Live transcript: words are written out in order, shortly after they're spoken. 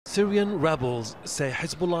Syrian rebels say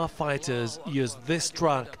Hezbollah fighters used this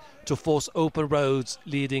truck to force open roads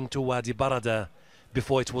leading to Wadi Barada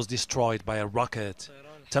before it was destroyed by a rocket,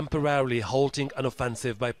 temporarily halting an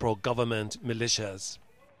offensive by pro-government militias.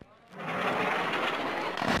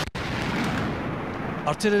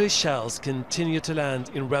 Artillery shells continue to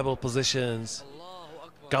land in rebel positions.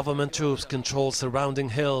 Government troops control surrounding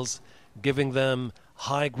hills, giving them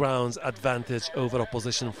high ground advantage over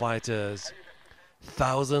opposition fighters.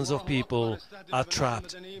 Thousands of people are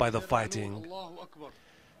trapped by the fighting.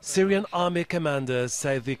 Syrian army commanders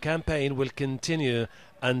say the campaign will continue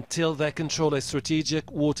until they control a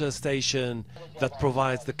strategic water station that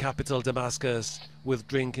provides the capital Damascus with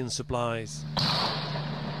drinking supplies.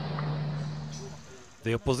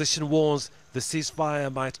 The opposition warns the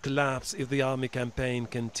ceasefire might collapse if the army campaign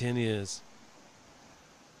continues.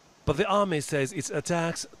 But the army says its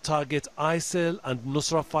attacks target ISIL and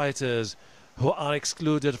Nusra fighters who are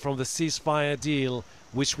excluded from the ceasefire deal,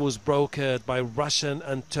 which was brokered by Russian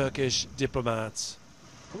and Turkish diplomats.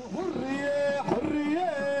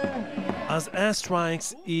 As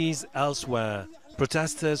airstrikes ease elsewhere,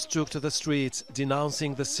 protesters took to the streets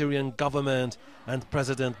denouncing the Syrian government and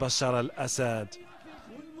President Bashar al-Assad.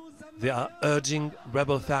 They are urging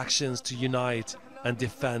rebel factions to unite and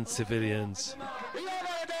defend civilians.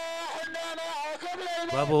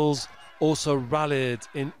 Rebels also rallied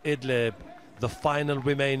in Idlib, the final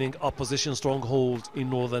remaining opposition stronghold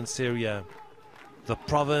in northern Syria. The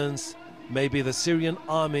province may be the Syrian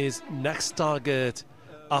army's next target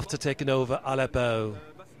after taking over Aleppo.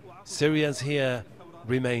 Syrians here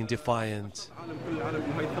remain defiant.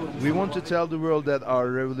 We want to tell the world that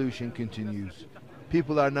our revolution continues.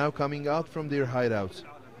 People are now coming out from their hideouts,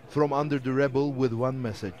 from under the rebel, with one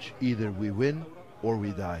message: either we win or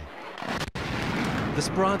we die. The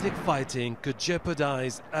sporadic fighting could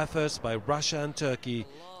jeopardize efforts by Russia and Turkey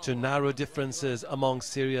to narrow differences among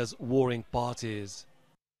Syria's warring parties.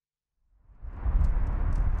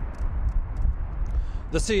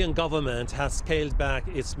 The Syrian government has scaled back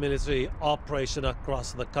its military operation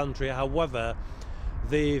across the country. However,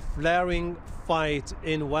 the flaring fight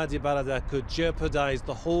in Wadi Barada could jeopardize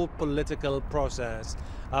the whole political process.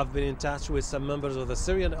 I've been in touch with some members of the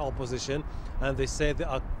Syrian opposition, and they say they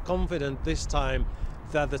are confident this time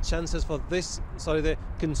that the chances for they're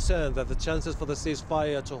concerned that the chances for the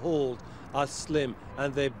ceasefire to hold are slim,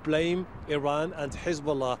 and they blame Iran and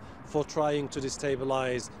Hezbollah for trying to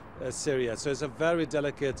destabilize Syria. So it's a very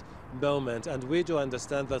delicate moment, and we do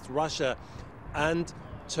understand that Russia and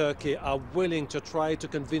Turkey are willing to try to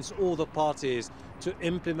convince all the parties to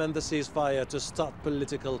implement the ceasefire to start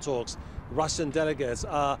political talks. Russian delegates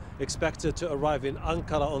are expected to arrive in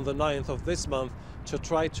Ankara on the 9th of this month to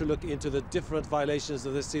try to look into the different violations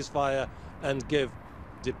of the ceasefire and give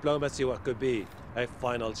diplomacy what could be a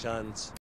final chance.